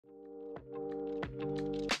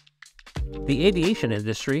The aviation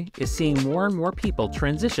industry is seeing more and more people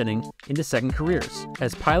transitioning into second careers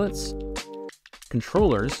as pilots,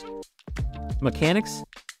 controllers, mechanics,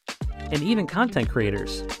 and even content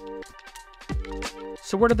creators.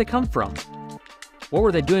 So where did they come from? What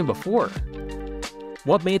were they doing before?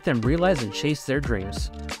 What made them realize and chase their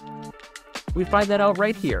dreams? We find that out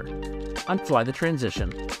right here on Fly the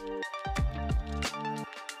Transition.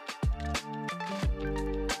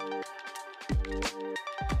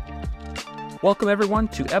 Welcome everyone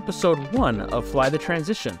to episode 1 of Fly the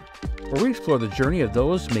Transition, where we explore the journey of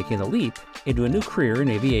those making the leap into a new career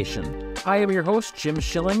in aviation. I am your host, Jim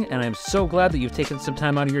Schilling, and I'm so glad that you've taken some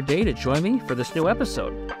time out of your day to join me for this new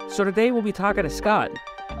episode. So today we'll be talking to Scott.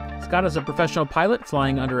 Scott is a professional pilot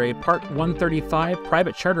flying under a Part 135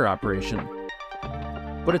 private charter operation.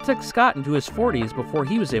 But it took Scott into his 40s before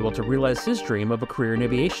he was able to realize his dream of a career in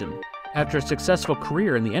aviation. After a successful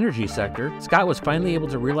career in the energy sector, Scott was finally able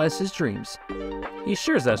to realize his dreams. He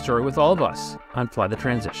shares that story with all of us on Fly the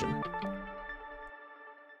Transition.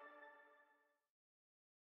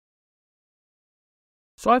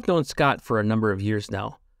 So I've known Scott for a number of years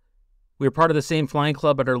now. We are part of the same flying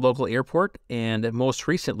club at our local airport, and most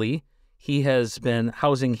recently, he has been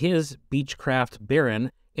housing his Beechcraft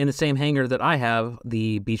Baron in the same hangar that I have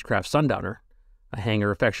the Beechcraft Sundowner, a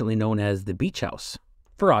hangar affectionately known as the Beach House,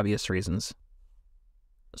 for obvious reasons.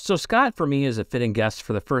 So Scott, for me, is a fitting guest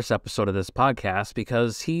for the first episode of this podcast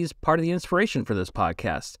because he's part of the inspiration for this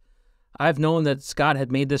podcast. I've known that Scott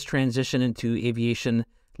had made this transition into aviation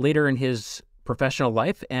later in his professional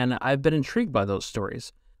life, and I've been intrigued by those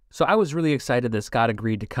stories. So I was really excited that Scott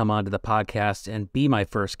agreed to come onto the podcast and be my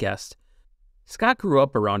first guest. Scott grew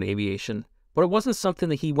up around aviation, but it wasn't something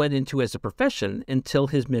that he went into as a profession until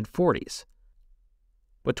his mid-40s.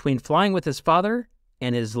 Between flying with his father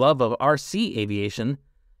and his love of RC aviation,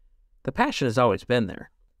 the passion has always been there.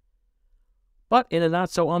 But in a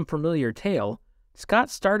not-so-unfamiliar tale, Scott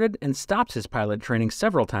started and stopped his pilot training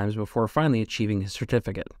several times before finally achieving his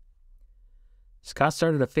certificate. Scott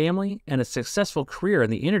started a family and a successful career in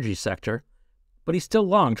the energy sector, but he still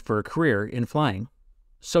longed for a career in flying.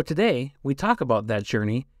 So today, we talk about that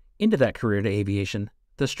journey into that career to aviation,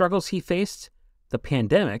 the struggles he faced, the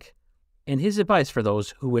pandemic, and his advice for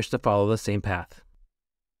those who wish to follow the same path.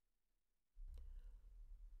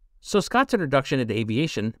 So Scott's introduction into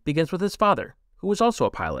aviation begins with his father, who was also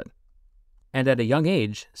a pilot. And at a young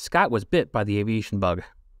age, Scott was bit by the aviation bug.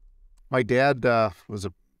 My dad was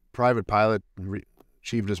a private pilot,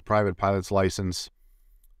 achieved his private pilot's license.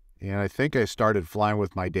 And I think I started flying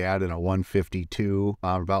with my dad in a 152,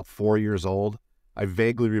 about 4 years old. I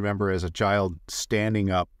vaguely remember as a child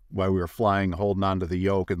standing up while we were flying, holding onto the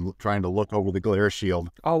yoke and trying to look over the glare shield.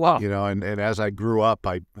 Oh, wow. You know, and as I grew up,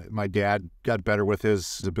 my dad got better with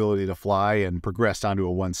his ability to fly and progressed onto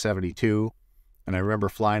a 172. And I remember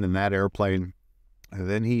flying in that airplane. And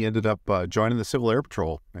then he ended up joining the Civil Air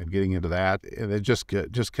Patrol and getting into that. And it just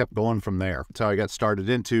kept going from there. That's how I got started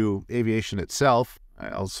into aviation itself. I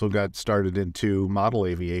also got started into model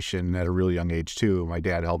aviation at a really young age, too. My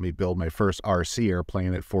dad helped me build my first RC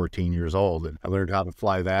airplane at 14 years old. And I learned how to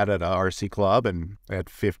fly that at a RC club. And at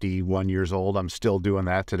 51 years old, I'm still doing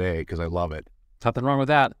that today because I love it. Nothing wrong with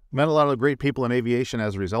that. Met a lot of great people in aviation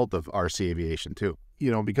as a result of RC aviation, too. You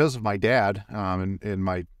know, because of my dad and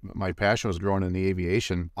my passion was growing in the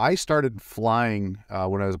aviation, I started flying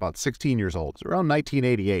when I was about 16 years old. It was around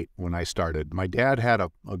 1988 when I started. My dad had a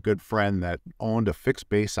good friend that owned a fixed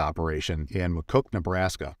base operation in McCook,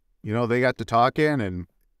 Nebraska. You know, they got to talking, and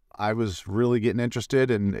I was really getting interested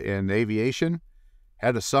in aviation.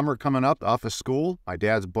 Had a summer coming up off of school. My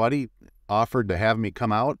dad's buddy offered to have me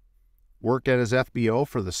come out, work at his FBO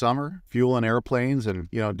for the summer, fueling airplanes and,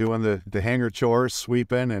 you know, doing the hangar chores,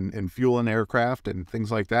 sweeping and fueling aircraft and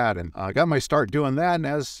things like that. And I got my start doing that. And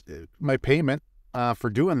as my payment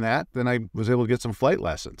for doing that, then I was able to get some flight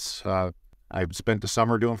lessons. I spent the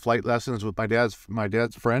summer doing flight lessons with my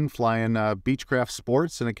dad's friend, flying Beechcraft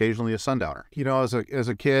Sports and occasionally a Sundowner. You know, as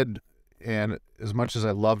a kid, and as much as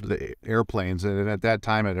I loved the airplanes, and at that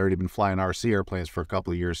time I'd already been flying RC airplanes for a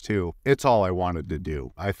couple of years too, it's all I wanted to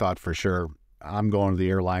do. I thought for sure, I'm going to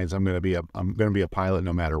the airlines. I'm going to be a pilot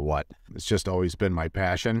no matter what. It's just always been my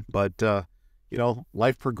passion. But you know,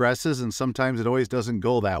 life progresses, and sometimes it always doesn't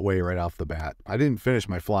go that way right off the bat. I didn't finish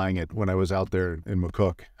my flying it when I was out there in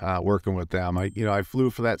McCook working with them. I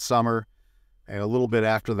flew for that summer and a little bit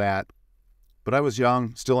after that, but I was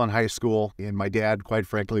young, still in high school, and my dad, quite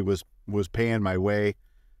frankly, was paying my way,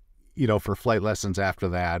 you know, for flight lessons after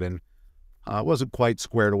that, and wasn't quite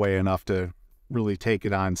squared away enough to really take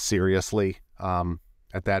it on seriously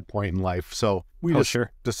at that point in life. So we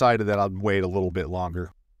decided that I'd wait a little bit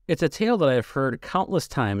longer. It's a tale that I've heard countless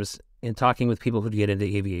times in talking with people who get into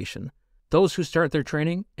aviation. Those who start their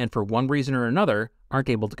training and for one reason or another aren't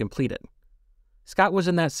able to complete it. Scott was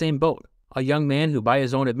in that same boat, a young man who by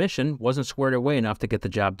his own admission wasn't squared away enough to get the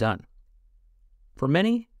job done. For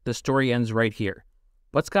many, the story ends right here.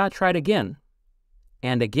 But Scott tried again,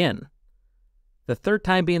 and again. The third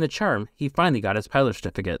time being the charm, he finally got his pilot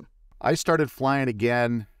certificate. I started flying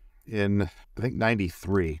again in, I think,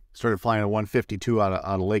 93. Started flying a 152 out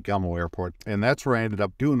of Lake Elmo Airport, and that's where I ended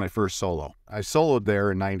up doing my first solo. I soloed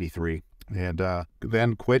there in 93, and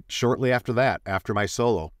then quit shortly after that, after my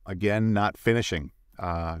solo. Again, not finishing.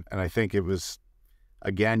 And I think it was,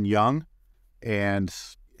 again, young and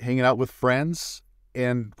hanging out with friends,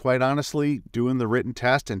 and quite honestly, doing the written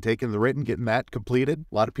test and taking the written, getting that completed.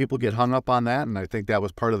 A lot of people get hung up on that, and I think that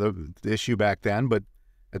was part of the issue back then. But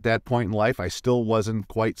at that point in life, I still wasn't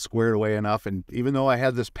quite squared away enough. And even though I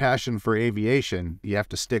had this passion for aviation, you have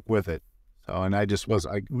to stick with it. So, and I just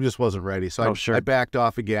wasn't ready. So I backed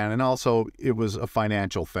off again. And also, it was a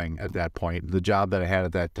financial thing at that point. The job that I had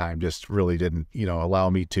at that time just really didn't, allow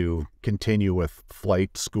me to continue with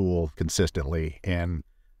flight school consistently. And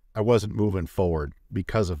I wasn't moving forward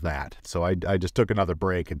because of that. So I just took another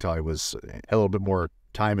break until I had a little bit more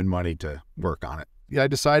time and money to work on it. Yeah, I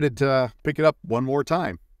decided to pick it up one more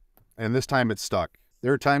time, and this time it stuck.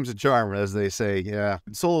 There are times of charm, as they say. Yeah,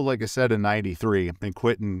 solo, like I said, in 93 and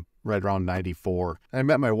quitting right around 94. I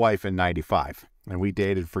met my wife in 95, and we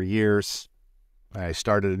dated for years. I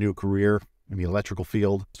started a new career in the electrical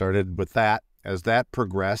field, started with that. As that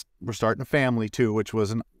progressed, we're starting a family too, which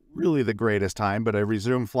wasn't really the greatest time, but I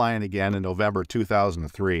resumed flying again in November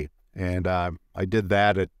 2003. And I did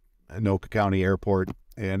that at Anoka County Airport.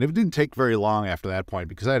 And it didn't take very long after that point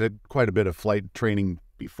because I had quite a bit of flight training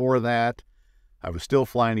before that. I was still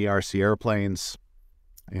flying the RC airplanes,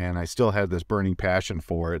 and I still had this burning passion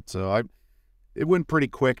for it. So it went pretty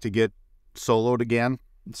quick to get soloed again.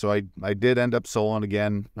 So I did end up soloing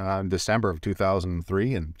again in December of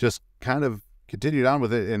 2003 and just kind of continued on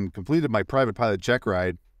with it and completed my private pilot check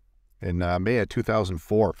ride in May of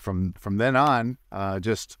 2004. From then on,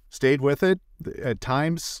 just stayed with it. At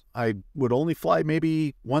times, I would only fly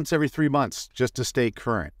maybe once every 3 months just to stay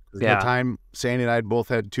current. At the time, Sandy and I both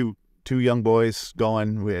had two young boys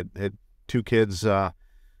going. We had two kids that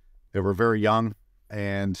were very young,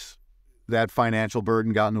 and that financial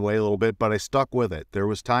burden got in the way a little bit, but I stuck with it. There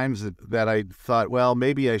was times that I thought, well,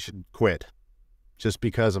 maybe I should quit just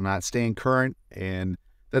because I'm not staying current, and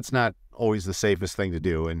that's not always the safest thing to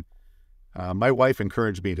do. And my wife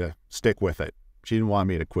encouraged me to stick with it. She didn't want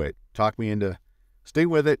me to quit. Talked me into stay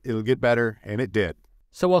with it. It'll get better, and it did.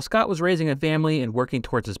 So while Scott was raising a family and working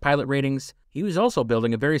towards his pilot ratings, he was also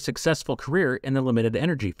building a very successful career in the limited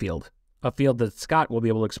energy field, a field that Scott will be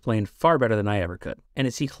able to explain far better than I ever could. And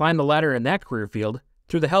as he climbed the ladder in that career field,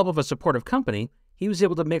 through the help of a supportive company, he was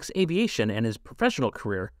able to mix aviation and his professional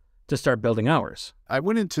career to start building ours. I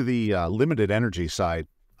went into the limited energy side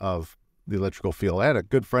of the electrical field. I had a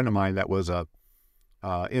good friend of mine that was a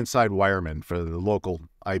inside wireman for the local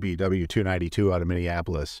IBW 292 out of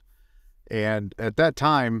Minneapolis. And at that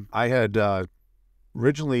time, I had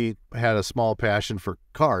originally had a small passion for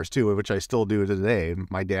cars too, which I still do today.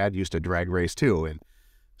 My dad used to drag race too. And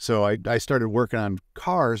so I started working on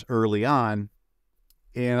cars early on,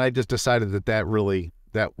 and I just decided that really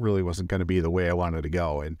wasn't going to be the way I wanted to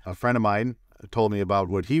go. And a friend of mine told me about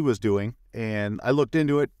what he was doing, and I looked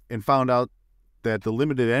into it and found out that the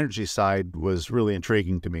limited energy side was really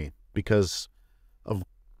intriguing to me because of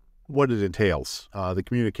what it entails. The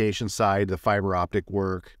communication side, the fiber optic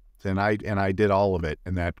work, and I did all of it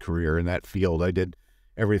in that career, in that field. I did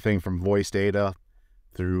everything from voice data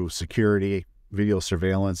through security, video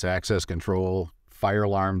surveillance, access control, fire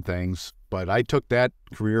alarm things. But I took that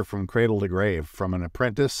career from cradle to grave, from an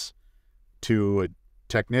apprentice to a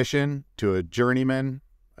technician to a journeyman,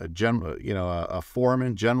 a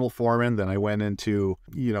foreman, general foreman. Then I went into,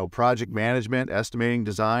 project management, estimating,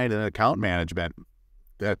 design, and account management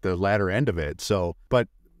at the latter end of it. So, but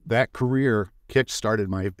that career kick-started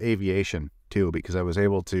my aviation too, because I was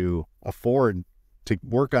able to afford to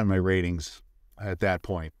work on my ratings at that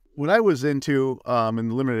point. What I was into in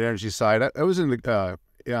the limited energy side, I was in the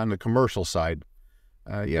on the commercial side.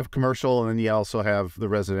 You have commercial, and then you also have the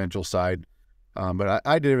residential side. But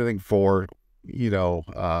I did everything for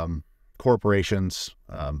corporations,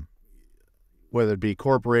 whether it be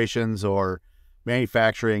corporations or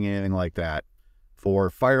manufacturing, anything like that,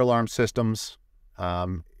 for fire alarm systems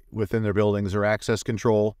within their buildings or access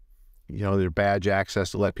control, their badge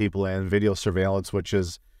access to let people in, video surveillance, which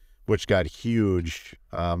got huge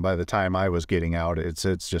by the time I was getting out.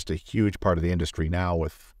 It's just a huge part of the industry now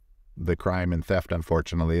with the crime and theft,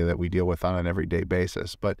 unfortunately, that we deal with on an everyday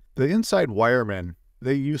basis. But the inside wiremen,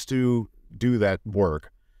 they used to do that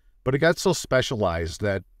work, but it got so specialized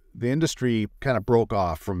that the industry kind of broke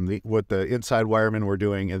off from what the inside wiremen were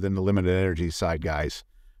doing and then the limited energy side guys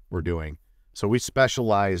were doing. So we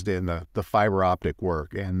specialized in the fiber optic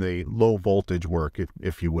work and the low voltage work,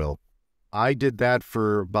 if you will. I did that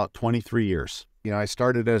for about 23 years. I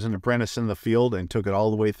started as an apprentice in the field and took it all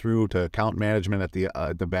the way through to account management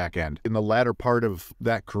at the back end. In the latter part of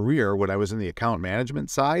that career, when I was in the account management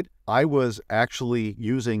side, I was actually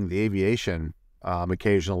using the aviation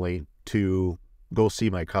occasionally to go see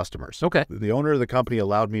my customers. Okay. The owner of the company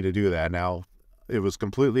allowed me to do that. Now, it was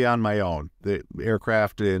completely on my own. The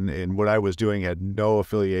aircraft and what I was doing had no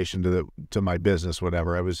affiliation to my business,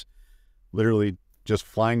 whatever. I was literally just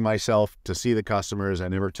flying myself to see the customers. I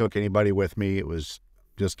never took anybody with me. It was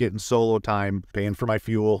just getting solo time, paying for my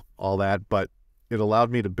fuel, all that. But it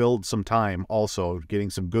allowed me to build some time also, getting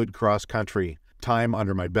some good cross-country time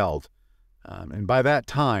under my belt. And by that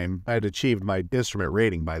time, I had achieved my instrument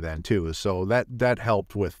rating by then too. So that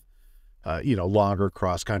helped with, longer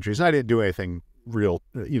cross countries. I didn't do anything real,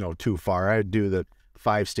 too far. I'd do the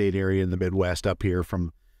 5-state area in the Midwest up here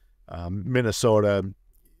from Minnesota,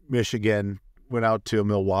 Michigan, went out to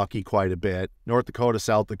Milwaukee quite a bit, North Dakota,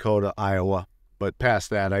 South Dakota, Iowa. But past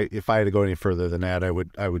that, if I had to go any further than that, I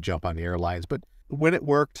would jump on the airlines. But when it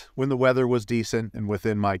worked, when the weather was decent and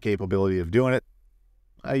within my capability of doing it,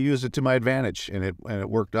 I used it to my advantage, and it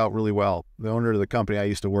worked out really well. The owner of the company I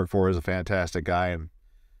used to work for is a fantastic guy and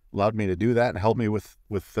allowed me to do that and helped me with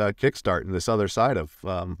kickstarting this other side of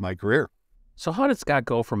my career. So how did Scott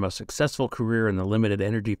go from a successful career in the limited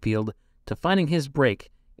energy field to finding his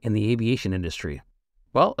break in the aviation industry?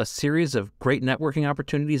 Well, a series of great networking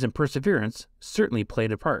opportunities and perseverance certainly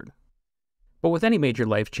played a part. But with any major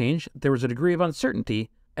life change, there was a degree of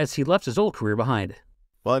uncertainty as he left his old career behind.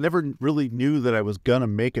 Well, I never really knew that I was going to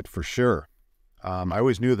make it for sure. I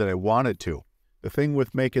always knew that I wanted to. The thing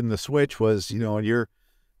with making the switch was,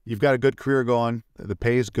 you've got a good career going, the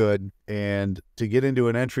pay's good, and to get into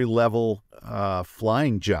an entry-level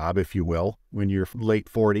flying job, if you will, when you're late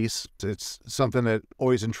 40s, it's something that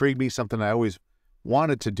always intrigued me, something I always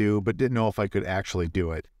wanted to do, but didn't know if I could actually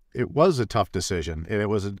do it. It was a tough decision, and it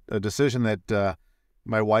was a decision that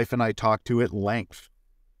my wife and I talked to at length.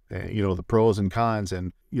 The pros and cons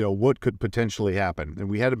and, what could potentially happen. And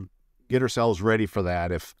we had to get ourselves ready for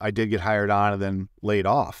that if I did get hired on and then laid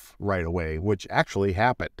off right away, which actually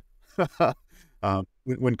happened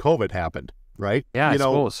when COVID happened, right? Yeah, I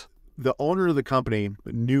suppose. The owner of the company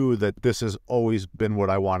knew that this has always been what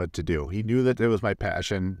I wanted to do. He knew that it was my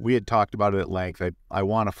passion. We had talked about it at length. I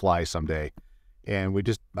want to fly someday. And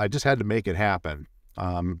I just had to make it happen.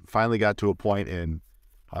 Finally got to a point and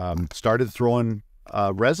started throwing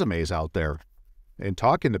resumes out there and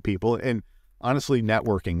talking to people and honestly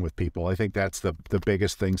networking with people. I think that's the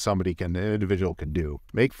biggest thing an individual can do.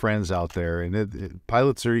 Make friends out there. And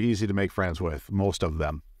pilots are easy to make friends with, most of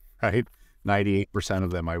them, right? 98%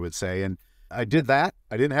 of them, I would say. And I did that.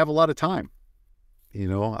 I didn't have a lot of time.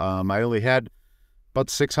 I only had about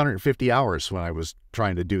 650 hours when I was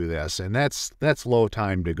trying to do this. And that's low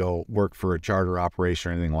time to go work for a charter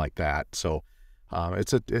operation or anything like that. So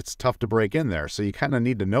it's tough to break in there. So you kind of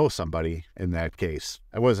need to know somebody in that case.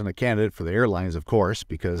 I wasn't a candidate for the airlines, of course,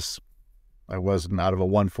 because I wasn't out of a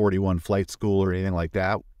 141 flight school or anything like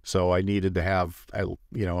that. So I needed to have,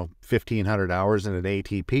 1,500 hours in an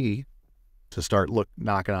ATP to start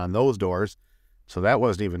knocking on those doors. So that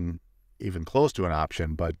wasn't even close to an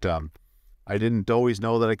option. But I didn't always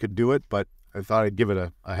know that I could do it, but I thought I'd give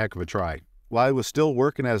it a heck of a try. While I was still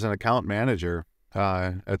working as an account manager,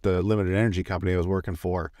 at the limited energy company I was working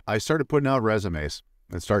for, I started putting out resumes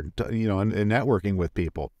and started, and networking with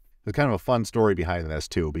people. There's kind of a fun story behind this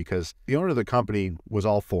too, because the owner of the company was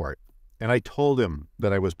all for it. And I told him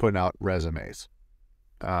that I was putting out resumes.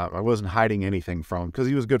 I wasn't hiding anything from him because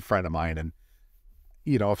he was a good friend of mine. And,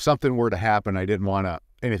 if something were to happen, I didn't want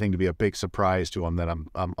anything to be a big surprise to him that I'm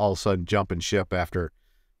all of a sudden jumping ship after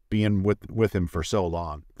being with him for so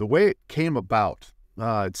long. The way it came about,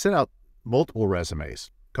 it sent out multiple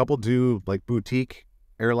resumes. A couple do like boutique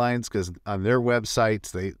airlines because on their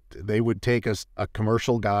websites they would take a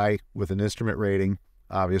commercial guy with an instrument rating,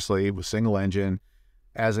 obviously with single engine,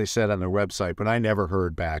 as they said on their website. But I never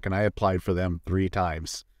heard back, and I applied for them 3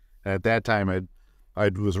 times. And at that time, I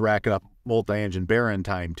was racking up multi-engine Baron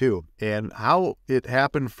time too. And how it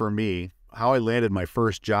happened for me, how I landed my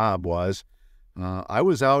first job was I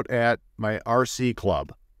was out at my RC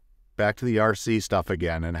club. Back to the RC stuff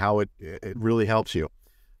again and how it really helps you.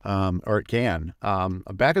 or it can. I'm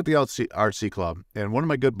back at the RC Club, and one of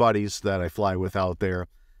my good buddies that I fly with out there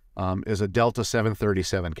is a Delta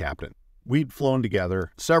 737 captain. We'd flown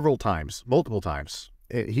together several times, multiple times.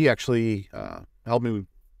 He actually helped me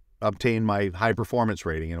obtain my high performance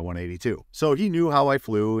rating in a 182. So he knew how I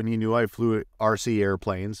flew, and he knew I flew RC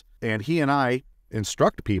airplanes, and he and I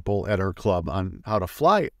instruct people at our club on how to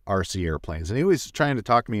fly RC airplanes. And he was trying to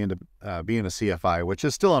talk me into being a CFI, which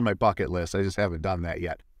is still on my bucket list. I just haven't done that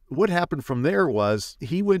yet. What happened from there was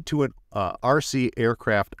he went to an RC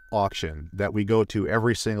aircraft auction that we go to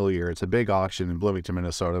every single year. It's a big auction in Bloomington,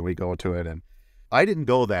 Minnesota. We go to it, and I didn't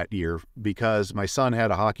go that year because my son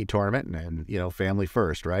had a hockey tournament, and you know, family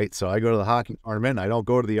first, right? So I go to the hockey tournament, and I don't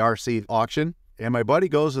go to the RC auction. And my buddy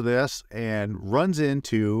goes to this and runs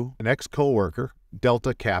into an ex-coworker,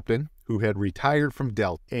 Delta captain, who had retired from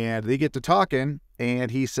Delta. And they get to talking,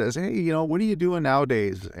 and he says, hey, you know, what are you doing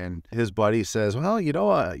nowadays? And his buddy says, well, you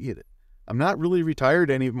know, I'm not really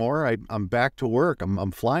retired anymore. I'm back to work.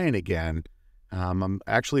 I'm flying again. I'm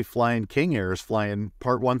actually flying King Airs, flying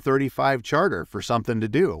Part 135 charter for something to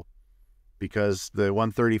do. Because the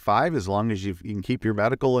 135, as long as you can keep your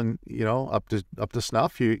medical and, you know, up to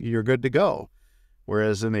snuff, you're good to go.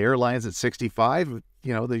 Whereas in the airlines at 65,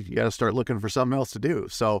 you know, you got to start looking for something else to do.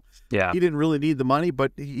 So Yeah. he didn't really need the money,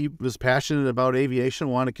 but he was passionate about aviation,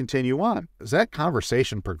 wanted to continue on. As that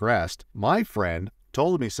conversation progressed, my friend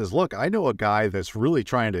told me, he says, look, I know a guy that's really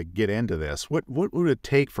trying to get into this. What would it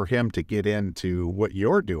take for him to get into what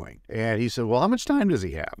you're doing? And he said, well, how much time does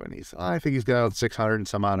he have? And he said, I think he's got 600 and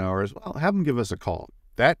some odd hours. Well, have him give us a call.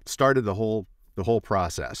 That started the whole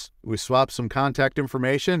process. We swapped some contact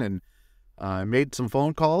information, and I made some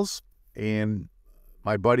phone calls, and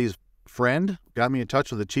my buddy's friend got me in touch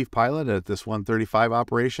with the chief pilot at this 135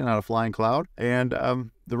 operation out of Flying Cloud. And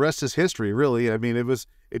the rest is history, really. I mean,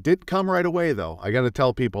 it did come right away, though. I got to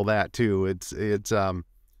tell people that too. It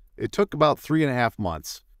took about 3.5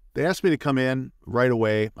 months. They asked me to come in right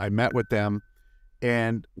away. I met with them,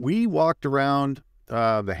 and we walked around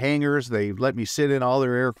the hangars. They let me sit in all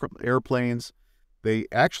their airplanes. They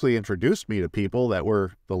actually introduced me to people that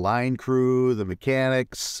were the line crew, the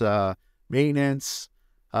mechanics, maintenance,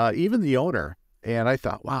 even the owner. And I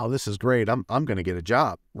thought, wow, this is great. I'm going to get a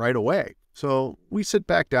job right away. So we sit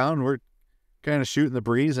back down, we're kind of shooting the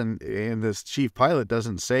breeze, and this chief pilot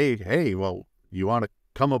doesn't say, hey, well, you want to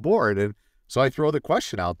come aboard? And so I throw the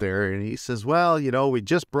question out there, and he says, well, you know, we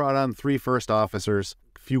just brought on 3 first officers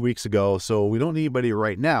a few weeks ago, so we don't need anybody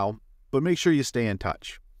right now, but make sure you stay in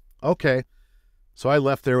touch. Okay. So I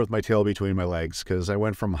left there with my tail between my legs, because I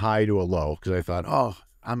went from high to a low, because I thought, oh,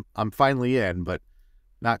 I'm finally in, but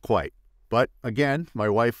not quite. But again, my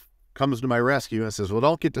wife comes to my rescue and says, well,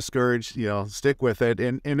 don't get discouraged, you know, stick with it.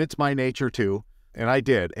 And it's my nature too. And I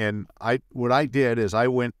did. And what I did is I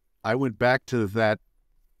went back to that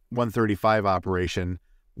 135 operation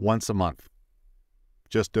once a month,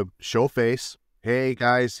 just to show face. Hey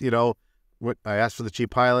guys, you know, what I asked for the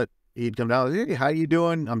chief pilot. He'd come down, hey, how you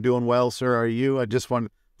doing? I'm doing well, sir. Are you? I just want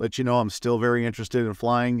to let you know I'm still very interested in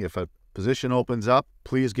flying. If a position opens up,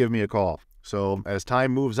 please give me a call. So as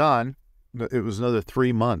time moves on, it was another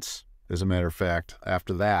 3 months, as a matter of fact,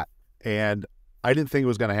 after that. And I didn't think it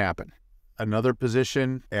was going to happen. Another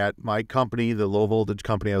position at my company, the low voltage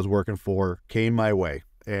company I was working for, came my way.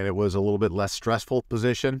 And it was a little bit less stressful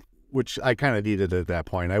position, which I kind of needed at that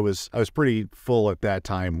point. I was pretty full at that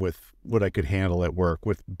time with what I could handle at work,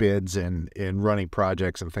 with bids and running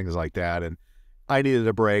projects and things like that. And I needed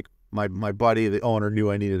a break. My buddy, the owner, knew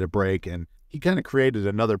I needed a break, and he kind of created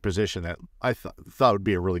another position that I thought would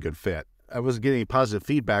be a really good fit. I wasn't getting any positive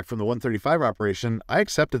feedback from the 135 operation. I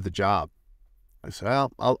accepted the job. I said,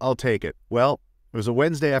 well, I'll take it. Well, it was a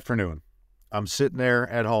Wednesday afternoon. I'm sitting there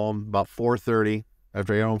at home about 4:30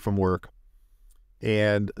 after I got home from work,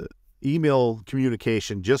 and email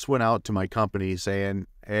communication just went out to my company saying,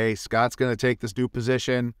 hey, Scott's going to take this new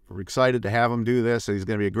position. We're excited to have him do this. He's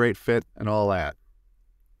going to be a great fit and all that.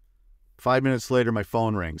 5 minutes later, my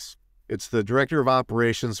phone rings. It's the director of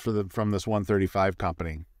operations from this 135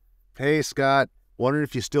 company. Hey, Scott, wondering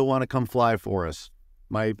if you still want to come fly for us.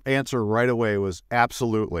 My answer right away was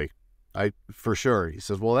absolutely. For sure. He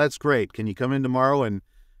says, well, that's great. Can you come in tomorrow and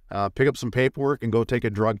pick up some paperwork and go take a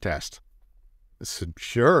drug test? I said,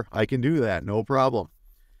 sure, I can do that. No problem.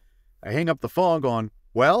 I hang up the phone going,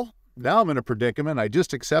 well, now I'm in a predicament. I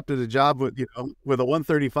just accepted a job with a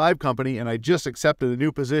 135 company, and I just accepted a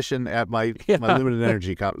new position at my limited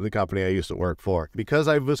energy the company I used to work for. Because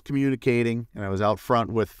I was communicating and I was out front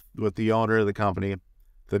with the owner of the company,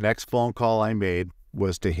 the next phone call I made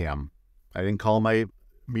was to him. I didn't call my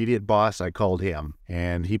immediate boss, I called him,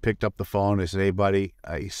 and he picked up the phone. I said, "Hey, buddy,"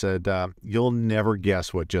 he said, "you'll never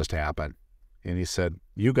guess what just happened." And he said,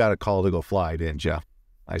 "You got a call to go fly, didn't you?"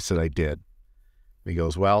 I said, "I did." He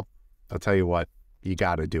goes, "Well, I'll tell you what, you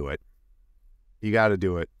got to do it. You got to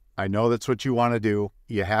do it. I know that's what you want to do.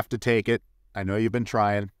 You have to take it. I know you've been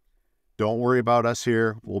trying. Don't worry about us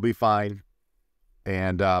here. We'll be fine.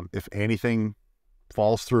 And if anything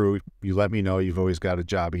falls through, you let me know. You've always got a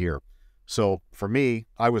job here." So for me,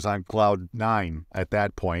 I was on cloud 9 at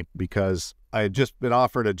that point because I had just been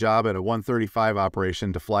offered a job at a 135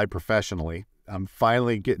 operation to fly professionally. I'm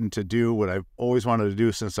finally getting to do what I've always wanted to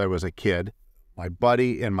do since I was a kid. My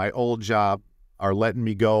buddy and my old job are letting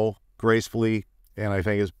me go gracefully, and I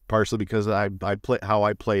think it's partially because I play how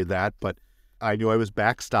I played that, but I knew I was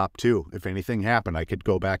backstopped too. If anything happened, I could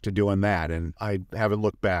go back to doing that, and I haven't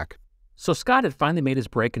looked back. So Scott had finally made his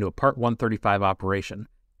break into a Part 135 operation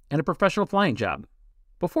and a professional flying job.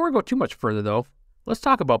 Before we go too much further, though, let's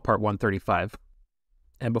talk about Part 135.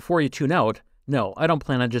 And before you tune out, no, I don't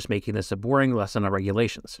plan on just making this a boring lesson on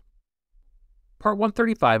regulations. Part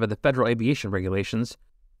 135 of the Federal Aviation Regulations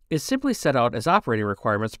is simply set out as operating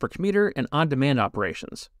requirements for commuter and on-demand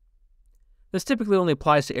operations. This typically only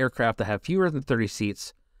applies to aircraft that have fewer than 30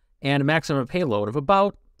 seats and a maximum payload of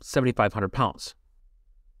about 7,500 pounds.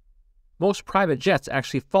 Most private jets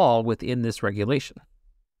actually fall within this regulation.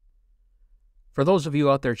 For those of you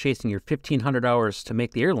out there chasing your 1,500 hours to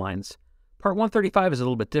make the airlines, Part 135 is a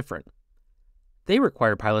little bit different. They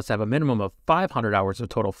require pilots to have a minimum of 500 hours of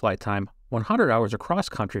total flight time, 100 hours of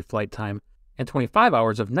cross-country flight time, and 25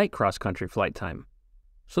 hours of night cross-country flight time.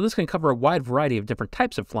 So this can cover a wide variety of different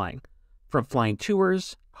types of flying, from flying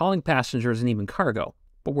tours, hauling passengers, and even cargo.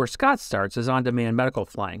 But where Scott starts is on-demand medical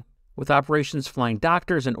flying, with operations flying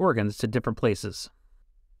doctors and organs to different places.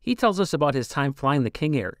 He tells us about his time flying the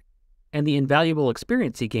King Air and the invaluable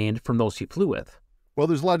experience he gained from those he flew with. Well,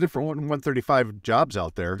 there's a lot of different 135 jobs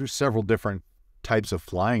out there. There's several different types of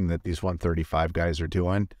flying that these 135 guys are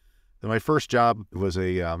doing. And my first job was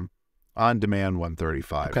a on-demand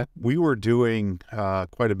 135. Okay. We were doing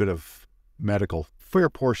quite a bit of medical. Fair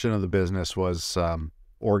portion of the business was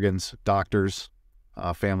organs, doctors,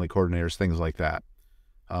 family coordinators, things like that.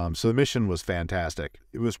 So the mission was fantastic.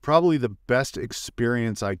 It was probably the best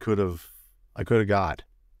experience I could have got,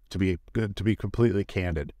 to be completely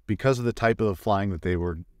candid, because of the type of flying that they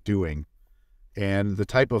were doing and the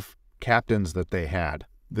type of captains that they had.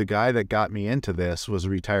 The guy that got me into this was a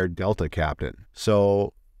retired Delta captain.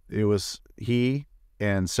 So it was he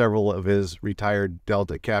and several of his retired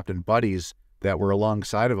Delta captain buddies that were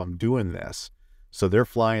alongside of him doing this. So they're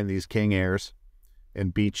flying these King Airs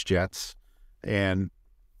and Beach jets, and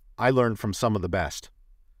I learned from some of the best.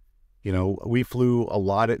 You know, we flew a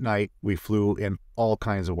lot at night. We flew in all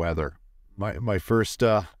kinds of weather. My first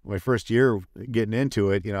year getting into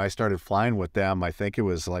it, you know, I started flying with them. I think it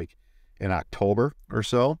was like in October or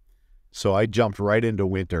so. So I jumped right into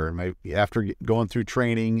winter. And after going through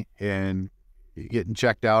training and getting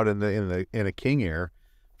checked out in a King Air,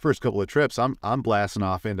 first couple of trips, I'm blasting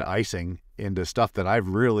off into icing, into stuff that I've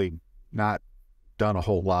really not done a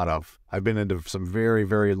whole lot of. I've been into some very,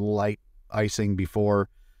 very light icing before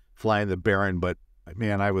flying the Baron, but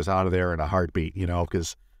man, I was out of there in a heartbeat, you know,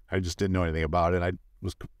 because I just didn't know anything about it. I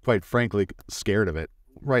was quite frankly scared of it,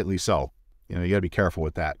 rightly so. You know, you got to be careful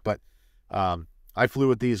with that. But I flew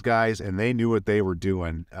with these guys, and they knew what they were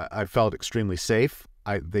doing. I felt extremely safe.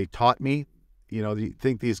 They taught me. You know, you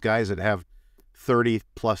think these guys that have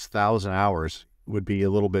 30,000+ hours would be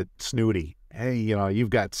a little bit snooty. Hey, you know, you've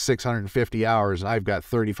got 650 hours, and I've got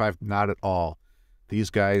 35. Not at all. These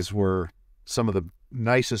guys were some of the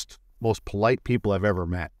nicest, most polite people I've ever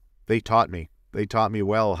met. They taught me. They taught me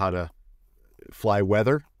well how to fly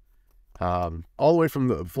weather, all the way from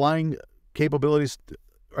the flying capabilities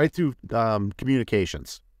right through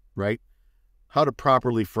communications, right? How to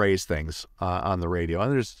properly phrase things on the radio.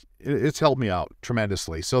 And it's helped me out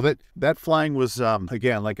tremendously. So that flying was,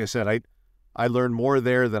 again, like I said, I learned more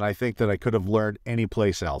there than I think that I could have learned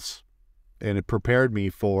anyplace else. And it prepared me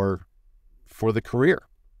for the career.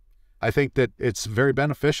 I think that it's very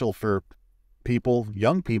beneficial for people,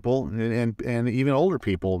 young people, and even older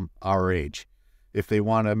people our age, if they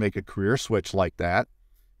want to make a career switch like that.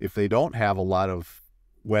 If they don't have a lot of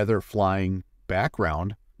weather flying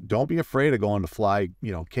background, don't be afraid of going to fly,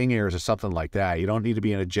 you know, King Airs or something like that. You don't need to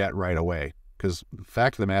be in a jet right away, because the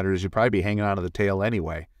fact of the matter is you'll probably be hanging out of the tail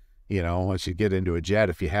anyway, you know, once you get into a jet,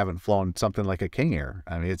 if you haven't flown something like a King Air.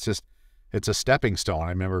 I mean, it's a stepping stone. I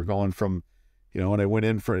remember going from, you know, when I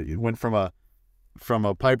went from a from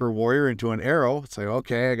a Piper Warrior into an Arrow. It's like,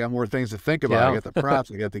 okay, I got more things to think about. I got the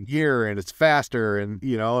props, I got the gear, and it's faster, and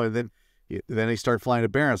and then you start flying a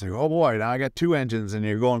Baron. It's like, oh boy, now I got 2 engines, and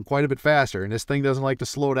you're going quite a bit faster, and this thing doesn't like to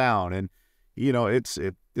slow down, and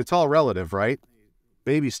it's all relative, right?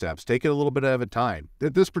 Baby steps, take it a little bit at a time.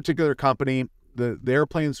 At this particular company, the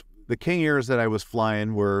airplanes, the King Airs that I was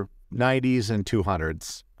flying were 90s and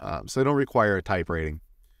 200s, so they don't require a type rating.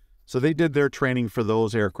 So they did their training for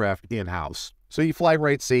those aircraft in-house. So you fly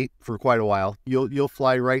right seat for quite a while. You'll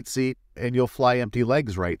fly right seat, and you'll fly empty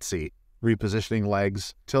legs right seat, repositioning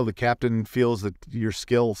legs till the captain feels that your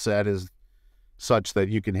skill set is such that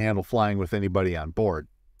you can handle flying with anybody on board.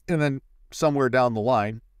 And then somewhere down the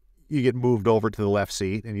line, you get moved over to the left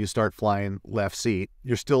seat and you start flying left seat.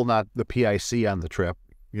 You're still not the PIC on the trip.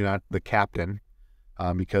 You're not the captain,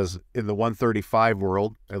 because in the 135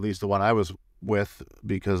 world, at least the one I was with,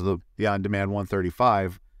 because of the on-demand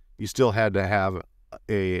 135, you still had to have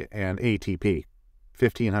an ATP,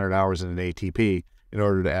 1,500 hours in an ATP in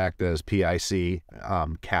order to act as PIC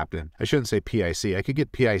captain. I shouldn't say PIC. I could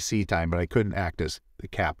get PIC time, but I couldn't act as the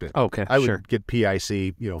captain. Okay, I would sure. get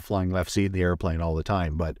PIC, flying left seat in the airplane all the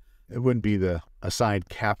time, but it wouldn't be the assigned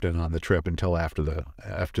captain on the trip until after the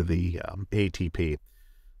ATP.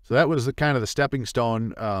 So that was the kind of the stepping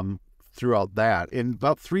stone throughout that. In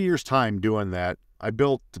about 3 years' time doing that, I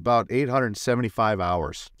built about 875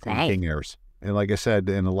 hours in King Airs. And like I said,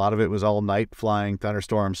 and a lot of it was all night flying,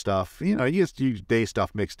 thunderstorm stuff. You just use day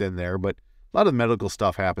stuff mixed in there, but a lot of the medical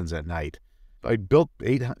stuff happens at night. I built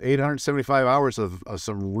 875 hours of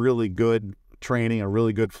some really good training and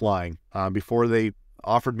really good flying before they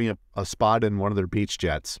offered me a spot in one of their beach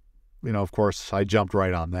jets. Of course, I jumped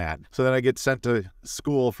right on that. So then I get sent to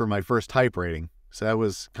school for my first type rating. So that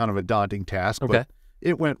was kind of a daunting task, but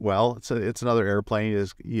it went well. It's another airplane.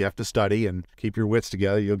 You have to study and keep your wits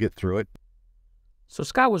together. You'll get through it. So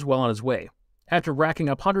Scott was well on his way. After racking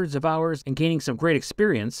up hundreds of hours and gaining some great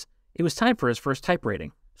experience, it was time for his first type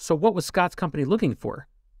rating. So what was Scott's company looking for?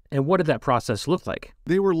 And what did that process look like?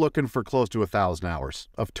 They were looking for close to 1,000 hours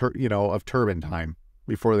of turbine time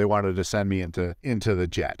before they wanted to send me into the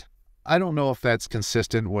jet. I don't know if that's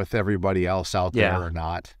consistent with everybody else out there or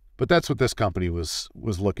not, but that's what this company was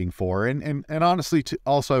looking for. And honestly,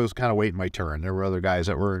 also I was kind of waiting my turn. There were other guys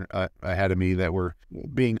that were ahead of me that were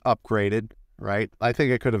being upgraded, right? I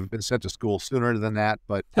think I could have been sent to school sooner than that,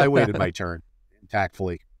 but I waited my turn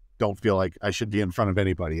tactfully. Don't feel like I should be in front of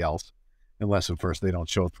anybody else, unless, of course, they don't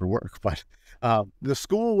show up for work. But the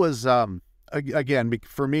school was, again,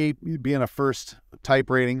 for me, being a first type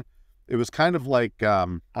rating, it was kind of like,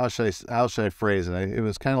 how should I phrase it? It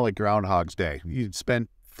was kind of like Groundhog's Day. You'd spent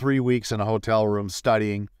 3 weeks in a hotel room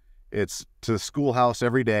studying. It's to the schoolhouse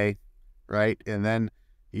every day, right? And then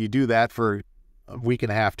you do that for a week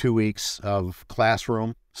and a half, 2 weeks of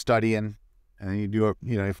classroom studying. And you do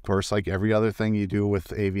it, of course, like every other thing you do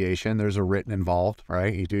with aviation, there's a written involved,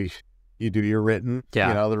 right? You do your written.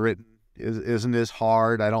 Yeah. The written isn't as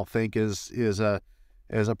hard, I don't think, as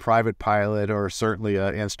a private pilot or certainly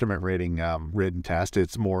a instrument rating written test.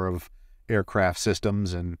 It's more of aircraft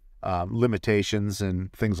systems and limitations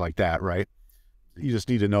and things like that, right? You just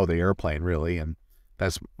need to know the airplane, really, and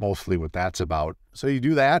that's mostly what that's about. So you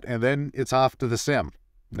do that, and then it's off to the sim.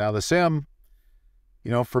 Now the sim,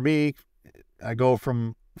 for me, I go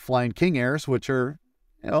from flying King Airs, which are,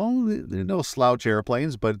 they're no slouch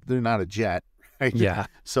airplanes, but they're not a jet, right? Yeah.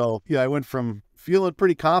 So I went from feeling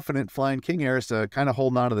pretty confident flying King Airs to kind of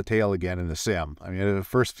holding on to the tail again in the sim. I mean, the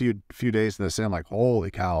first few days in the sim, like,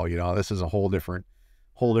 holy cow, this is a whole different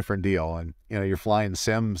deal. And you're flying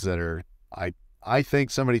sims that are, I think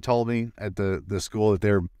somebody told me at the school that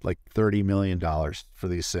they're like $30 million for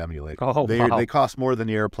these simulators. Oh, wow. They cost more than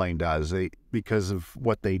the airplane does because of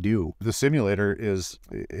what they do. The simulator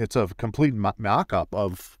it's a complete mock-up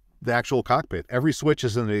of the actual cockpit. Every switch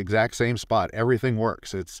is in the exact same spot. Everything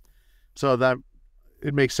works. So that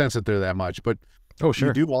it makes sense that they're that much. But oh, sure.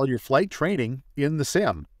 You do all your flight training in the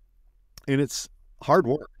sim, and it's hard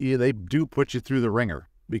work. They do put you through the ringer,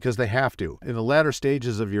 because they have to. In the latter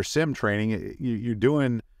stages of your sim training, you're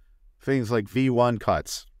doing things like V1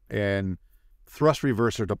 cuts and thrust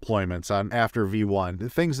reverser deployments on after V1, the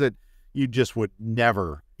things that you just would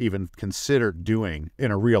never even consider doing in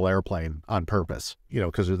a real airplane on purpose,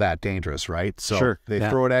 because they're that dangerous, right? So they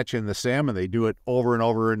throw it at you in the sim, and they do it over and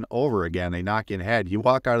over and over again. They knock you in the head. You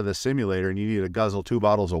walk out of the simulator and you need to guzzle 2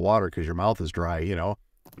 bottles of water because your mouth is dry, so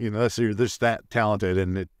you're just that talented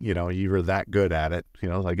and you were that good at it.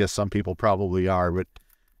 I guess some people probably are, but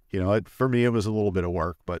for me, it was a little bit of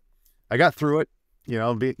work, but I got through it.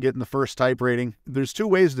 getting the first type rating. There's two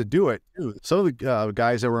ways to do it, too. Some of the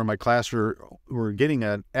guys that were in my class were getting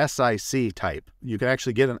an SIC type. You can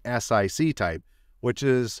actually get an SIC type, which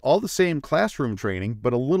is all the same classroom training,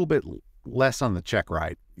 but a little bit less on the check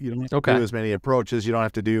ride. You don't have to do as many approaches. You don't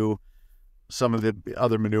have to do some of the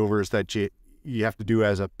other maneuvers that you have to do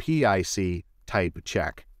as a PIC type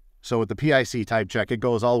check. So with the PIC type check, it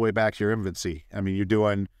goes all the way back to your infancy. I mean, you're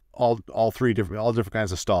doing all different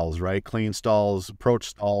kinds of stalls, right? Clean stalls, approach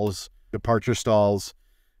stalls, departure stalls.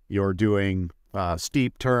 You're doing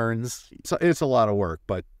steep turns. It's a lot of work,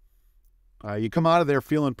 but you come out of there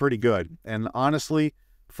feeling pretty good. And honestly,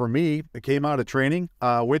 for me, I came out of training,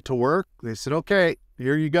 went to work. They said, okay,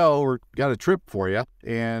 here you go. We've got a trip for you.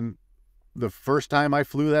 And the first time I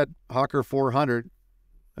flew that Hawker 400,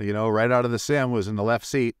 right out of the sim was in the left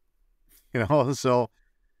seat, so,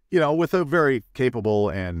 with a very capable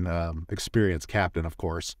and experienced captain, of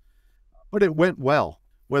course. But it went well.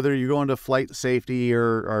 Whether you're going to flight safety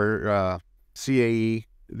or CAE,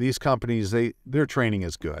 these companies, their training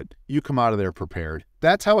is good. You come out of there prepared.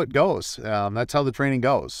 That's how it goes. That's how the training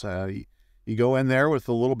goes. You go in there with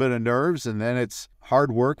a little bit of nerves, and then it's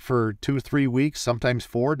hard work for 2-3 weeks, sometimes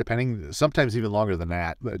 4, sometimes even longer than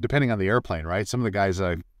that, depending on the airplane, right? Some of the guys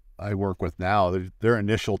I work with now, their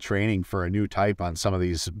initial training for a new type on some of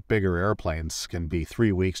these bigger airplanes can be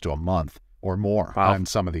 3 weeks to a month or more on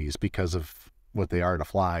some of these because of what they are to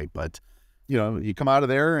fly. But, you come out of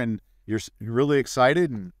there and you're really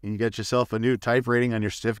excited, and you get yourself a new type rating on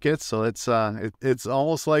your certificate. So it's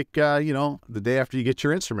almost like, the day after you get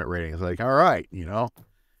your instrument rating. It's like, all right,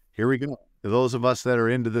 here we go. For those of us that are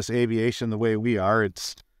into this aviation the way we are,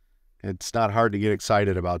 it's not hard to get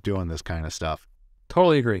excited about doing this kind of stuff.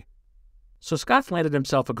 Totally agree. So Scott's landed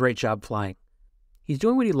himself a great job flying. He's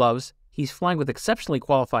doing what he loves, he's flying with exceptionally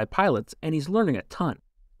qualified pilots, and he's learning a ton.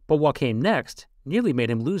 But what came next nearly made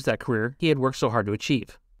him lose that career he had worked so hard to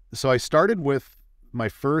achieve. So I started with my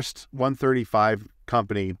first 135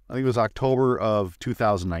 company, I think it was October of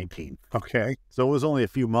 2019. Okay. So it was only a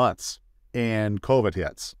few months, and COVID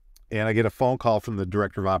hits. And I get a phone call from the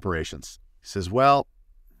director of operations. He says, well,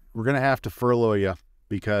 we're going to have to furlough you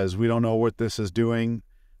because we don't know what this is doing.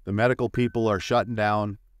 The medical people are shutting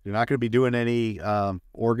down. You're not going to be doing any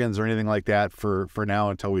organs or anything like that for now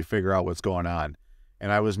until we figure out what's going on.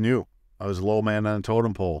 And I was new. I was a low man on a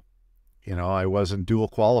totem pole. I wasn't dual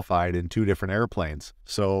qualified in 2 different airplanes.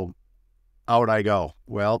 So out I go.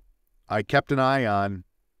 Well, I kept an eye on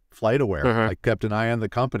FlightAware. I kept an eye on the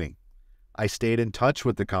company. I stayed in touch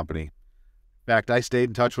with the company. In fact, I stayed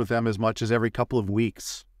in touch with them as much as every couple of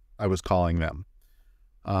weeks I was calling them.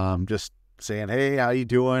 Just saying, hey, how you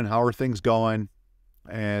doing? How are things going?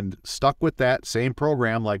 And stuck with that same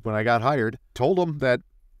program like when I got hired. Told them that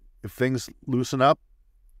if things loosen up,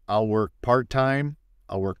 I'll work part-time.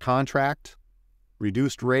 I'll work contract,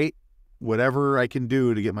 reduced rate, whatever I can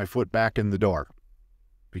do to get my foot back in the door,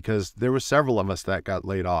 because there were several of us that got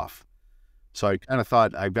laid off. So I kind of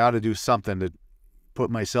thought I've got to do something to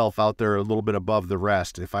put myself out there a little bit above the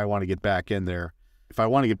rest if I want to get back in there, if I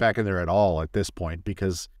want to get back in there at all at this point,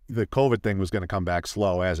 because the COVID thing was going to come back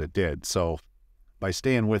slow as it did. So by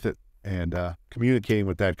staying with it and communicating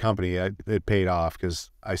with that company, it paid off, because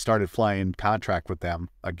I started flying contract with them.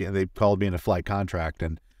 Again, they called me in a flight contract,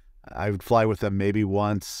 and I would fly with them maybe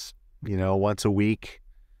once a week,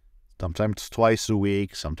 sometimes twice a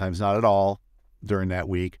week, sometimes not at all during that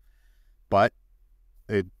week. But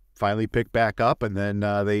it finally picked back up, and then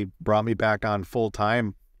they brought me back on full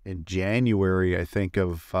time in January, I think,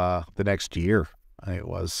 of the next year. I think it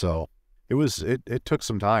was. So it took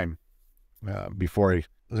some time before I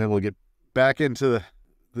was able to get back into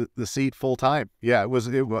the seat full time. Yeah, it was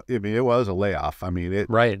a layoff. I mean,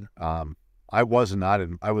 right. I was not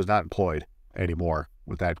employed anymore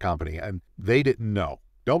with that company, and they didn't know.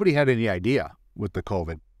 Nobody had any idea with the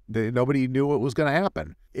COVID. Nobody knew what was going to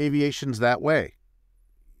happen. Aviation's that way.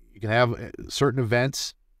 You can have certain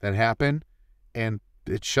events that happen, and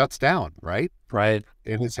it shuts down, right? Right.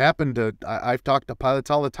 And it's happened to, I've talked to pilots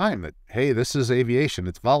all the time that, hey, this is aviation.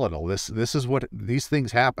 It's volatile. This is what, these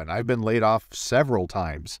things happen. I've been laid off several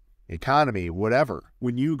times. Economy, whatever.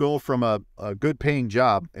 When you go from a good paying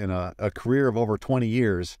job in a career of over 20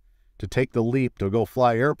 years to take the leap to go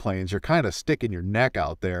fly airplanes, you're kind of sticking your neck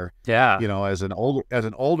out there. Yeah. As an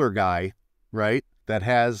older guy, right, that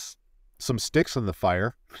has some sticks in the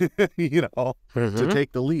fire, to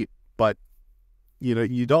take the leap. But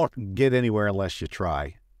you don't get anywhere unless you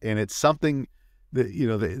try. And it's something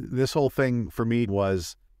that, this whole thing for me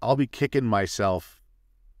was, I'll be kicking myself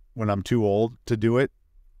when I'm too old to do it,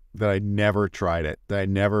 that I never tried it, that I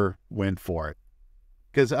never went for it.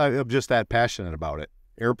 because I'm just that passionate about it.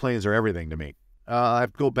 Airplanes are everything to me. I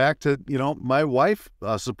have to go back to, my wife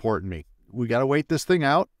supporting me. We got to wait this thing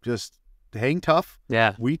out. Just hang tough.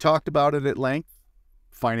 Yeah. We talked about it at length.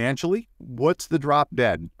 Financially, what's the drop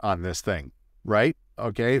dead on this thing, right?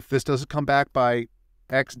 Okay, if this doesn't come back by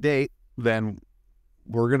X date, then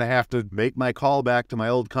we're going to have to make my call back to my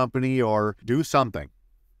old company or do something,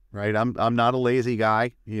 right? I'm not a lazy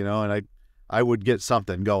guy, and I would get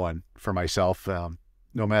something going for myself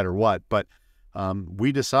no matter what. But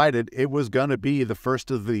we decided it was going to be the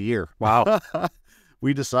first of the year. Wow.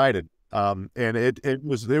 We decided. And it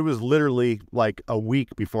was literally like a week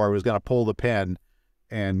before I was going to pull the pin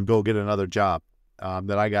and go get another job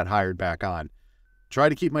that I got hired back on. Try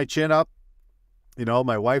to keep my chin up.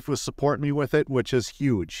 My wife was supporting me with it, which is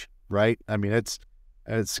huge, right? I mean, it's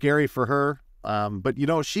scary for her. But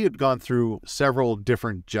she had gone through several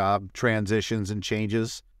different job transitions and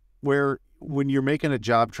changes where when you're making a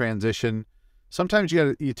job transition, sometimes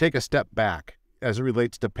you take a step back as it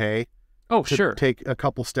relates to pay. Oh, sure. Take a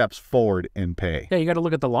couple steps forward in pay. Yeah, you got to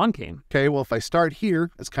look at the long game. Okay, well, if I start here,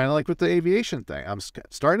 it's kind of like with the aviation thing. I'm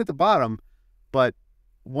starting at the bottom, but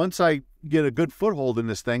once I get a good foothold in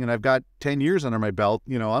this thing and I've got 10 years under my belt,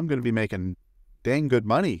 I'm going to be making dang good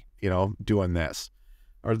money, doing this.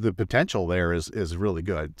 Or the potential there is really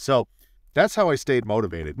good. So that's how I stayed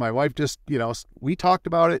motivated. My wife just, we talked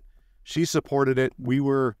about it. She supported it. We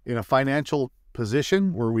were in a financial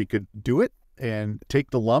position where we could do it and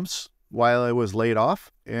take the lumps while I was laid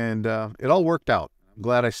off. And it all worked out. I'm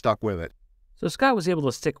glad I stuck with it. So Scott was able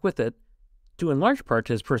to stick with it due in large part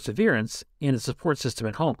to his perseverance and his support system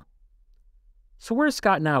at home. So where's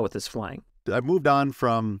Scott now with his flying? I moved on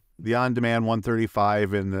from the on-demand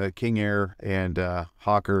 135 and the King Air and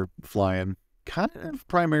Hawker flying, kind of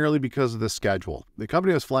primarily because of the schedule. The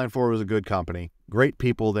company I was flying for was a good company, great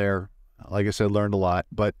people there. Like I said, learned a lot.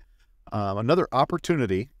 But another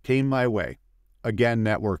opportunity came my way. Again,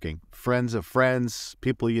 networking, friends of friends,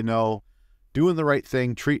 people doing the right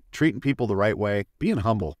thing, treating people the right way, being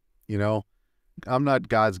humble. I'm not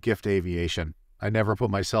God's gift to aviation. I never put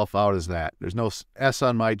myself out as that. There's no S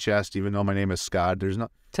on my chest, even though my name is Scott. There's no,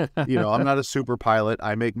 I'm not a super pilot.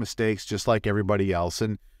 I make mistakes just like everybody else.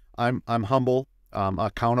 And I'm humble,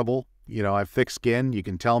 accountable. I have thick skin. You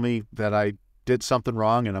can tell me that I did something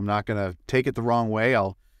wrong and I'm not going to take it the wrong way.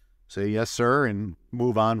 I'll say, yes, sir, and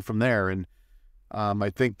move on from there. And I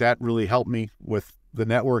think that really helped me with the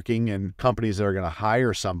networking and companies that are going to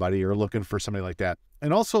hire somebody or looking for somebody like that.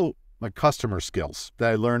 And also my customer skills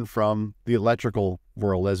that I learned from the electrical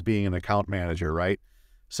world as being an account manager, right?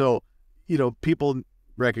 So, people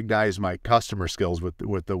recognize my customer skills with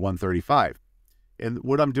the 135. And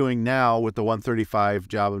what I'm doing now with the 135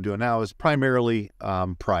 job I'm doing now is primarily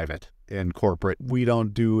private and corporate. We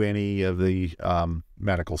don't do any of the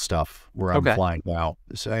medical stuff where I'm flying now.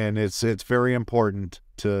 So, and it's very important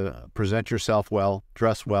to present yourself well,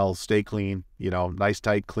 dress well, stay clean, nice,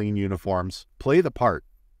 tight, clean uniforms, play the part.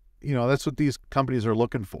 That's what these companies are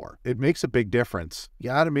looking for. It makes a big difference. You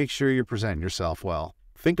got to make sure you're presenting yourself well.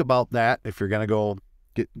 Think about that if you're going to go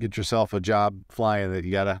get yourself a job flying, that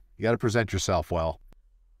you gotta present yourself well.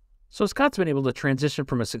 So Scott's been able to transition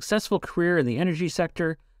from a successful career in the energy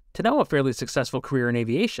sector to now a fairly successful career in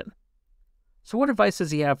aviation. So what advice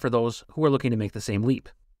does he have for those who are looking to make the same leap?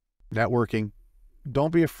 Networking.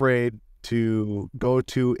 Don't be afraid to go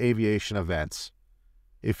to aviation events.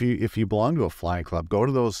 If you belong to a flying club, go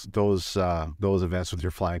to those events with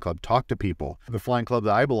your flying club. Talk to people. The flying club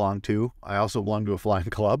that I belong to, I also belong to a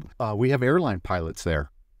flying club. We have airline pilots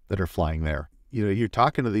there that are flying there. You're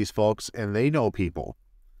talking to these folks and they know people.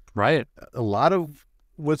 Right. A lot of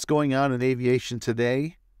what's going on in aviation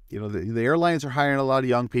today, the airlines are hiring a lot of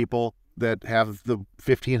young people that have the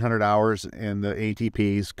 1,500 hours and the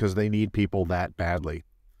ATPs because they need people that badly.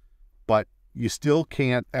 But you still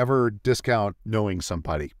can't ever discount knowing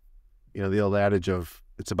somebody. The old adage of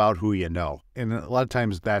it's about who you know. And a lot of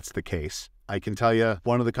times that's the case. I can tell you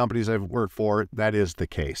one of the companies I've worked for, that is the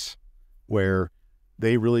case, where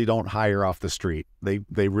they really don't hire off the street.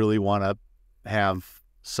 They really want to have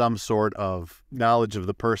some sort of knowledge of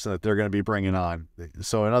the person that they're going to be bringing on.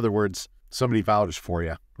 So in other words, somebody vouched for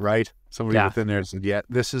you, right? Somebody within there said, yeah,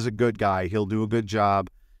 this is a good guy. He'll do a good job.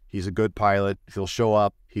 He's a good pilot. He'll show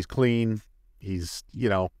up. He's clean. He's,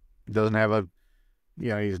 doesn't have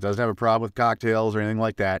a problem with cocktails or anything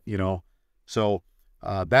like that, So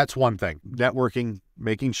that's one thing. Networking,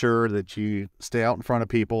 making sure that you stay out in front of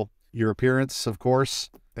people, your appearance, of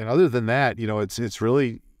course. And other than that, it's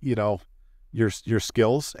really, your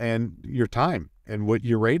skills and your time and what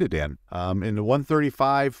you're rated in. In the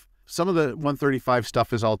 135, some of the 135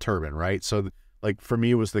 stuff is all turbine, right? So Like for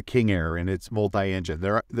me, it was the King Air, and it's multi-engine.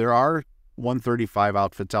 There are 135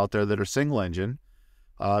 outfits out there that are single engine,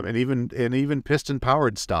 and even piston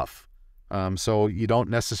powered stuff. So you don't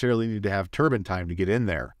necessarily need to have turbine time to get in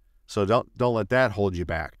there. So don't let that hold you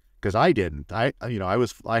back. Because I didn't. I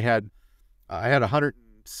had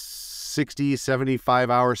 160, 75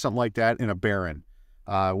 hours, something like that, in a Baron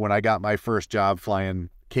when I got my first job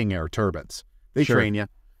flying King Air turbines. They train you,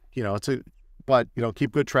 but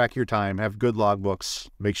keep good track of your time, have good logbooks,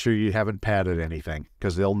 make sure you haven't padded anything,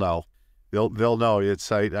 because they'll know. They'll know.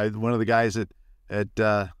 It's one of the guys at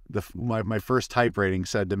my first type rating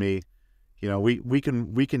said to me, we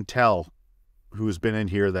can tell who's been in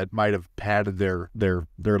here that might have padded their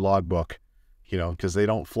logbook, because they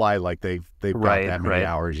don't fly like they've got that many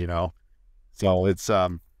hours, So it's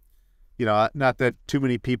not that too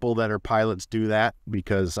many people that are pilots do that,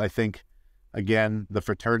 because I think, again, the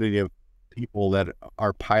fraternity of people that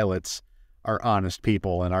are pilots are honest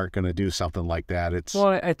people and aren't going to do something like that.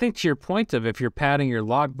 Well, I think to your point of, if you're padding your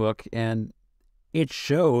logbook and it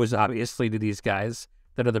shows, obviously, to these guys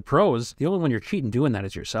that are the pros, the only one you're cheating doing that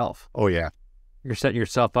is yourself. Oh, yeah. You're setting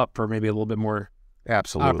yourself up for maybe a little bit more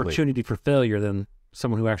opportunity for failure than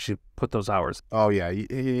someone who actually put those hours. Oh, yeah,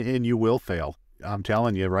 and you will fail. I'm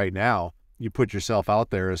telling you right now, you put yourself out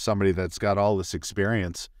there as somebody that's got all this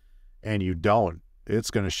experience and you don't, it's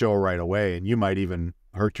going to show right away, and you might even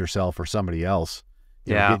hurt yourself or somebody else,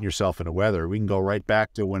 getting yourself into weather. We can go right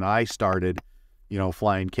back to when I started,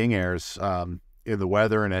 flying King Airs in the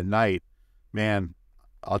weather and at night. Man,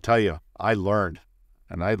 I'll tell you, I learned,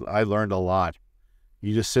 and I learned a lot.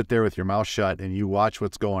 You just sit there with your mouth shut and you watch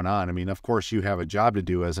what's going on. I mean, of course, you have a job to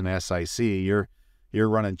do as an SIC. You're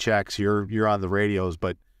running checks. You're on the radios,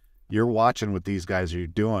 but you're watching what these guys are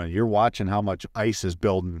doing. You're watching how much ice is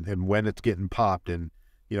building and when it's getting popped, and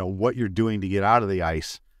what you're doing to get out of the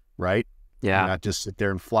ice, right? Yeah. Not just sit there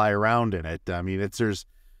and fly around in it. I mean, there's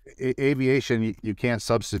aviation. You can't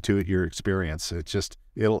substitute your experience. It's just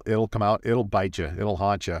it'll come out. It'll bite you. It'll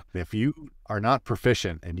haunt you. If you are not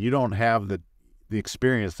proficient and you don't have the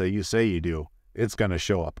experience that you say you do, it's going to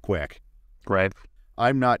show up quick. Right.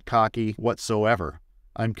 I'm not cocky whatsoever.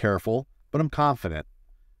 I'm careful, but I'm confident.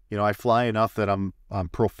 I fly enough that I'm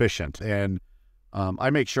proficient, and I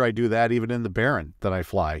make sure I do that even in the Baron that I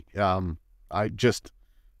fly. I just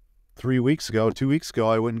 2 weeks ago,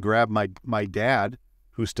 I went and grabbed my dad,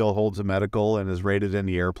 who still holds a medical and is rated in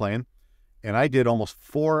the airplane, and I did almost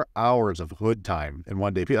 4 hours of hood time in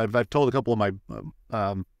one day. I've told a couple of my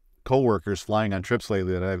co-workers flying on trips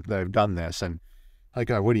lately that I've done this, and like,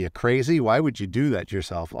 what are you, crazy? Why would you do that to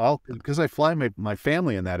yourself? Well, because I fly my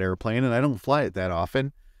family in that airplane, and I don't fly it that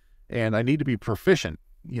often, and I need to be proficient,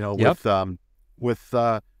 with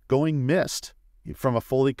going missed from a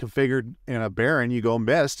fully configured in a Baron. You go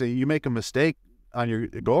missed, and you make a mistake on your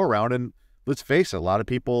go around, and let's face it, a lot of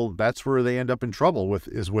people, that's where they end up in trouble with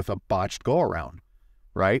a botched go around,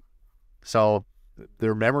 right? So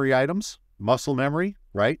they're memory items, muscle memory,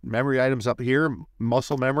 right? Memory items up here,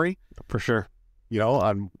 muscle memory. For sure.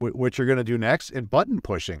 On what you're going to do next, and button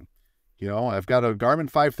pushing. I've got a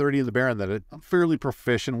Garmin 530 in the Baron that I'm fairly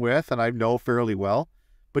proficient with and I know fairly well.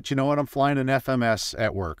 But you know what? I'm flying an FMS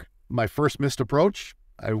at work. My first missed approach,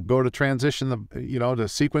 I go to transition to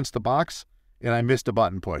sequence the box, and I missed a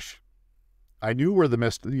button push. I knew where the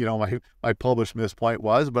missed, my published miss point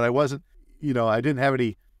was, but I wasn't, I didn't have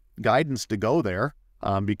any guidance to go there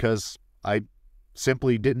because I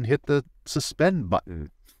simply didn't hit the suspend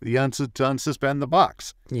button, to unsuspend the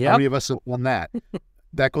box. Yep. How many of us have done that?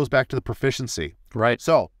 That goes back to the proficiency. Right.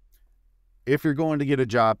 So if you're going to get a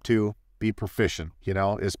job, to be proficient,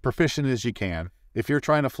 as proficient as you can. If you're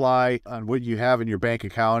trying to fly on what you have in your bank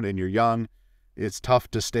account and you're young, it's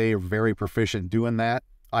tough to stay very proficient doing that.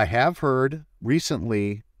 I have heard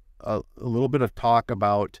recently a little bit of talk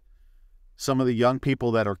about some of the young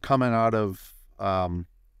people that are coming out of,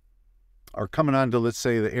 are coming onto, let's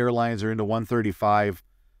say, the airlines are into 135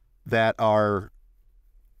 that are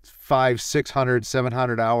 500, 600,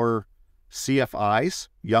 700 hour CFIs,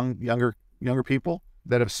 younger people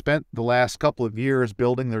that have spent the last couple of years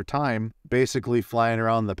building their time, basically flying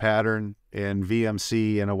around the pattern in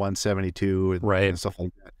VMC and a 172 and stuff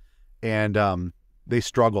like that. And they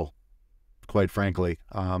struggle, quite frankly,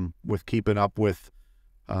 with keeping up with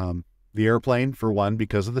the airplane, for one,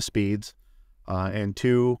 because of the speeds, and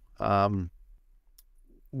two,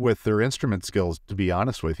 with their instrument skills, to be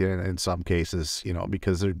honest with you, in some cases,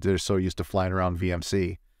 because they're so used to flying around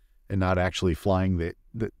VMC and not actually flying the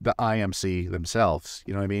IMC themselves.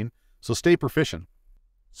 You know what I mean? So stay proficient.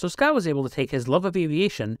 So Scott was able to take his love of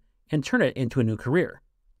aviation and turn it into a new career.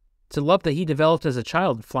 It's a love that he developed as a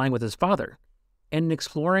child flying with his father. and in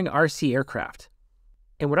exploring RC aircraft.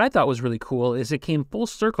 And what I thought was really cool is it came full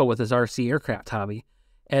circle with his RC aircraft hobby,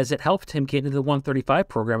 as it helped him get into the 135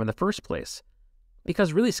 program in the first place.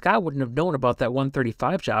 Because really, Scott wouldn't have known about that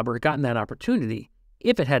 135 job or gotten that opportunity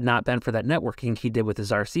if it had not been for that networking he did with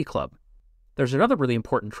his RC club. There's another really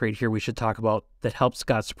important trait here we should talk about that helped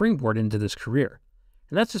Scott springboard into this career,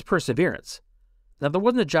 and that's his perseverance. Now, there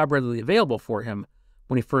wasn't a job readily available for him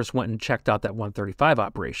when he first went and checked out that 135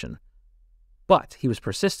 operation, but he was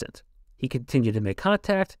persistent. He continued to make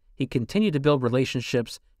contact, he continued to build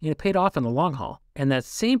relationships, and it paid off in the long haul. And that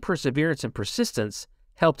same perseverance and persistence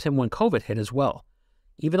helped him when COVID hit as well.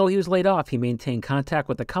 Even though he was laid off, he maintained contact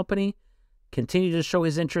with the company, continued to show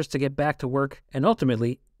his interest to get back to work, and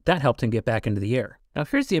ultimately, that helped him get back into the air. Now,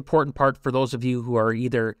 here's the important part for those of you who are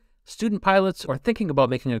either student pilots or thinking about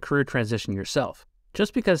making a career transition yourself.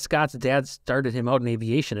 Just because Scott's dad started him out in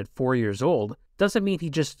aviation at 4 years old doesn't mean he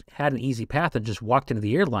just had an easy path and just walked into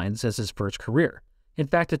the airlines as his first career. In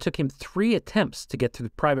fact, it took him 3 attempts to get through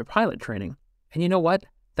private pilot training. And you know what?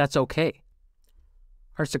 That's okay.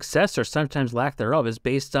 Our success, or sometimes lack thereof, is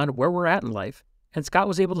based on where we're at in life. And Scott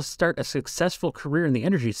was able to start a successful career in the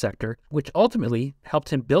energy sector, which ultimately helped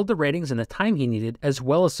him build the ratings and the time he needed, as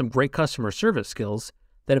well as some great customer service skills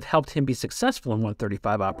that have helped him be successful in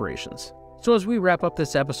 135 operations. So as we wrap up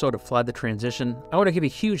this episode of Fly the Transition, I want to give a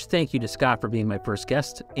huge thank you to Scott for being my first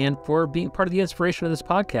guest and for being part of the inspiration of this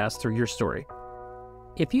podcast through your story.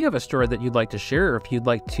 If you have a story that you'd like to share, or if you'd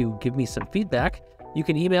like to give me some feedback, you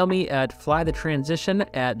can email me at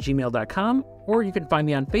flythetransition@gmail.com, or you can find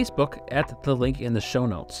me on Facebook at the link in the show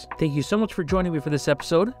notes. Thank you so much for joining me for this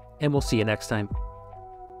episode, and we'll see you next time.